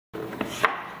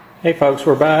Hey folks,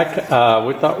 we're back.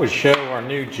 We thought we'd show our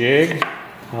new jig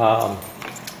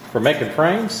for making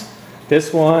frames. This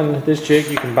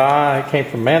jig you can buy, it came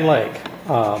from Mann Lake.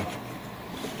 And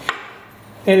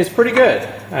it's pretty good,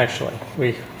 actually.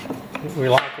 We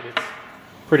like it. It's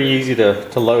pretty easy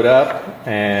to load up,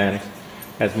 and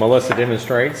as Melissa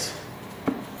demonstrates.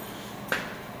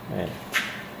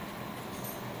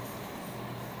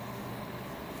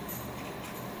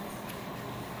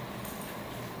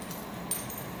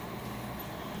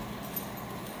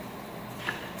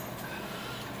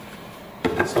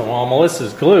 And so while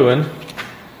Melissa's gluing,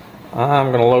 I'm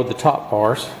going to load the top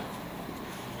bars.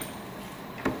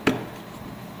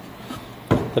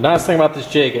 The nice thing about this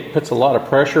jig, it puts a lot of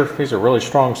pressure. These are really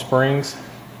strong springs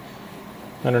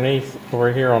underneath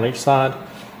over here on each side,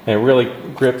 and it really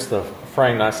grips the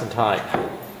frame nice and tight.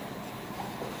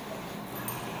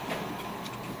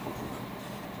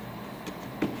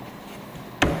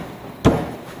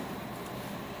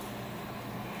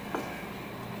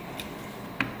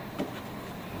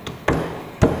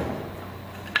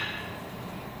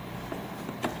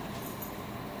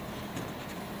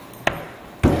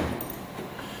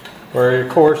 We're of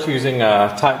course using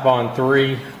Type Bond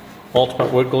 3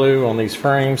 Ultimate Wood Glue on these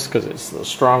frames because it's the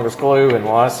strongest glue, and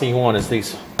what I see one is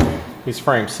these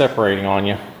frames separating on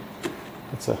you.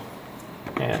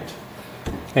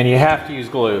 And you have to use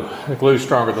glue. The glue's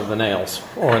stronger than the nails,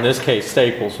 or in this case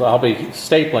staples. I'll be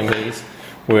stapling these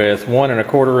with 1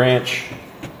 1/4 inch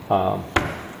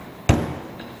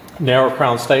narrow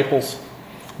crown staples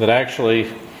that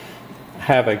actually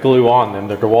have a glue on them.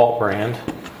 They're DeWalt brand.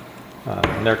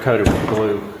 And they're coated with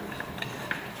glue.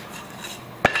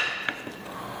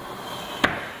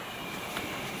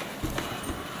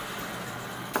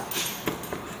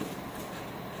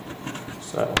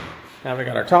 So now we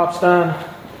got our tops done.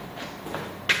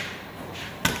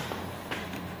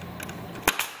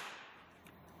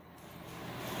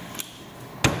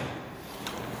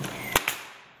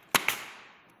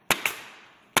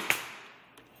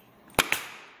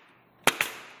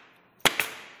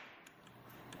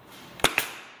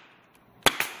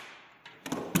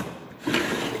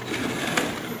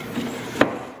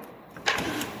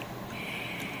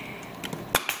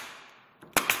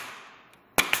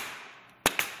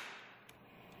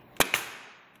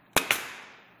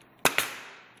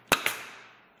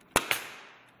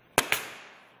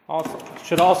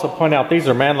 Should also point out these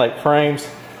are Mann Lake frames.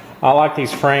 I like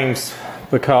these frames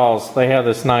because they have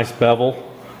this nice bevel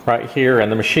right here, and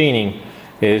the machining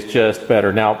is just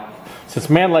better. Now, since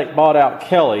Mann Lake bought out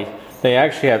Kelly, they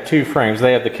actually have 2 frames.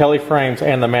 They have the Kelly frames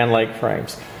and the Mann Lake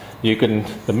frames.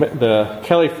 The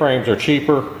Kelly frames are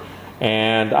cheaper,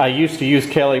 and I used to use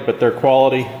Kelly, but their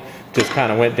quality just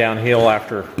kind of went downhill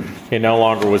after it no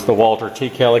longer was the Walter T.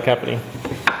 Kelly company.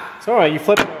 So anyway, you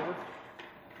flip it over.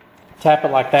 Tap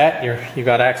it like that, you've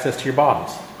got access to your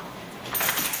bottoms.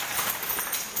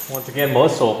 Once again,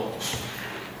 Melissa will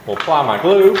apply my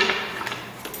glue.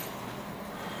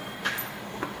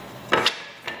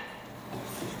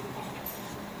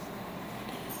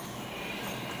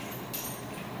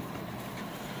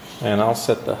 And I'll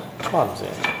set the bottoms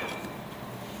in.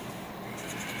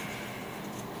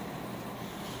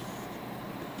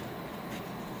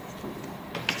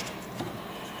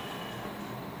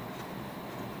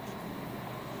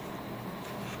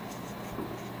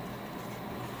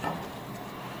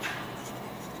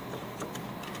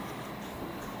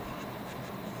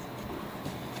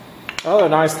 Other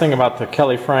nice thing about the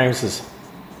Kelly frames is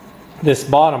this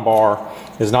bottom bar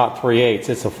is not 3/8,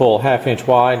 it's a full 1/2 inch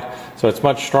wide, so it's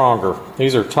much stronger.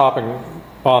 These are top and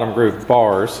bottom groove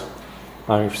bars,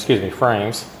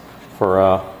 frames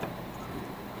for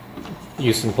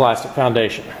use in plastic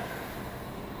foundation.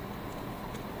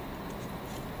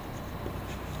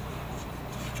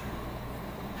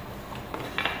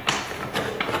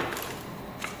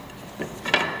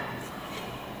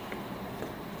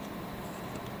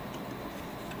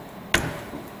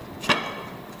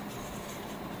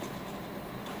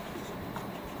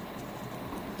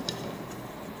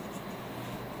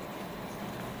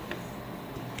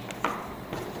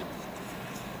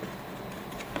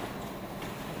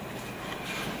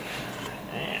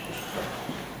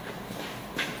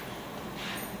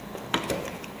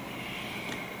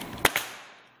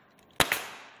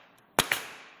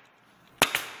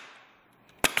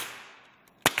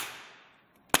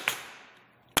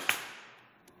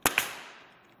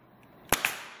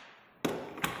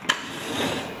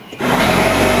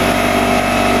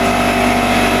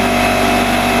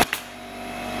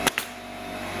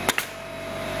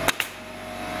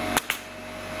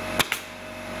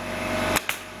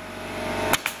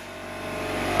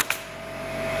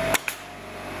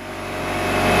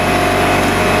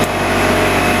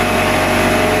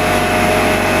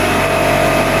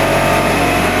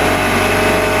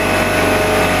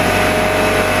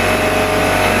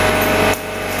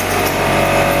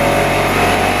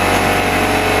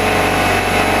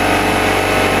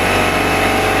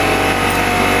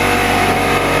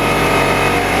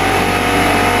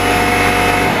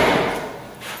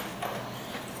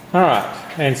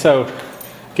 And so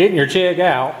getting your jig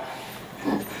out,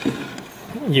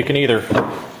 you can either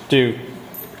do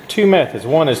two methods.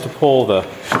 One is to pull the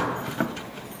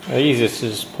easiest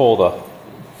is to pull the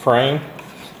frame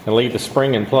and leave the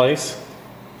spring in place.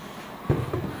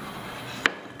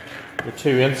 Your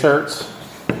two inserts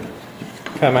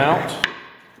come out,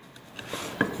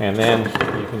 and then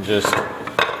you can just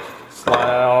slide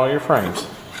out all your frames.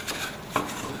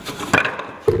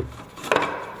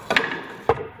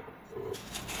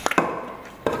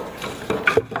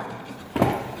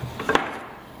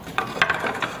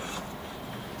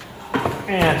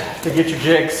 And to get your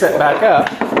jig set back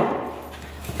up,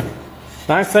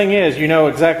 nice thing is you know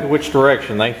exactly which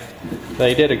direction.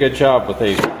 They did a good job with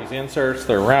these inserts.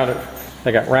 They're rounded.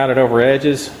 They got rounded over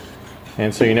edges,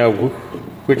 and so you know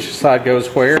which side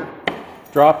goes where.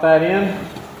 Drop that in,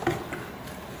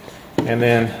 and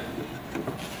then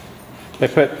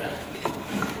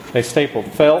they stapled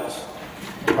felt,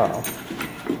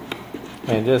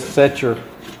 and just set your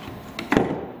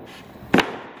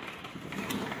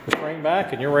frame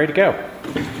back, and you're ready to go.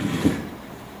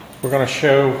 We're going to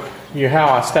show you how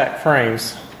I stack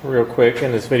frames real quick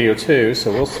in this video too,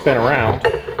 so we'll spin around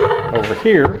over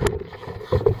here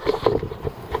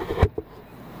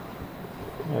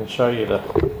and show you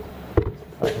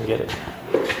if I can get it.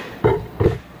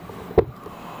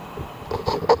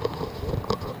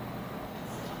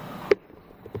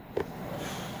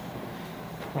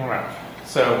 Alright,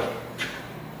 so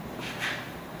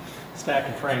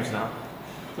stacking frames now.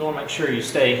 You want to make sure you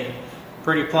stay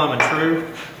pretty plumb and true.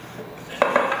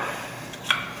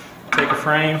 Take a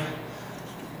frame,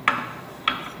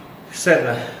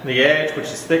 set the edge, which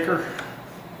is thicker,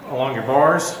 along your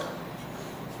bars,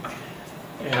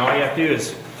 and all you have to do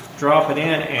is drop it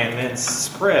in and then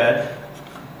spread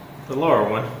the lower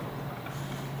one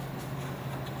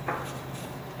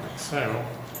like so.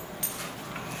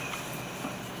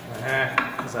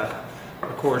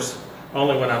 Of course,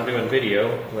 only when I'm doing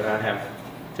video would I have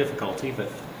difficulty, but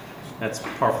that's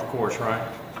part of the course, right?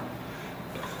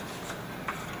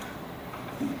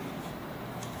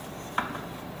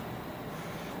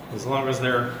 As long as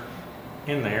they're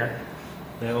in there,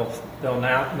 they'll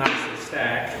now nicely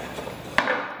stack,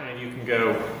 and you can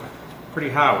go pretty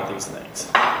high with these things.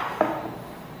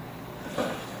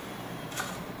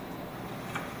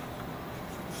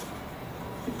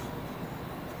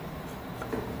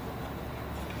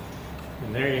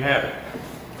 And there you have it.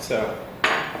 So,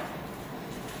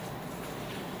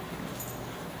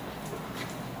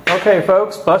 okay,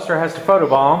 folks, Buster has the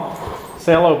photobomb.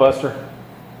 Say hello, Buster.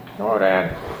 Hello,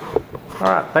 Dad. All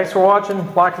right, thanks for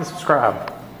watching. Like and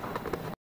subscribe.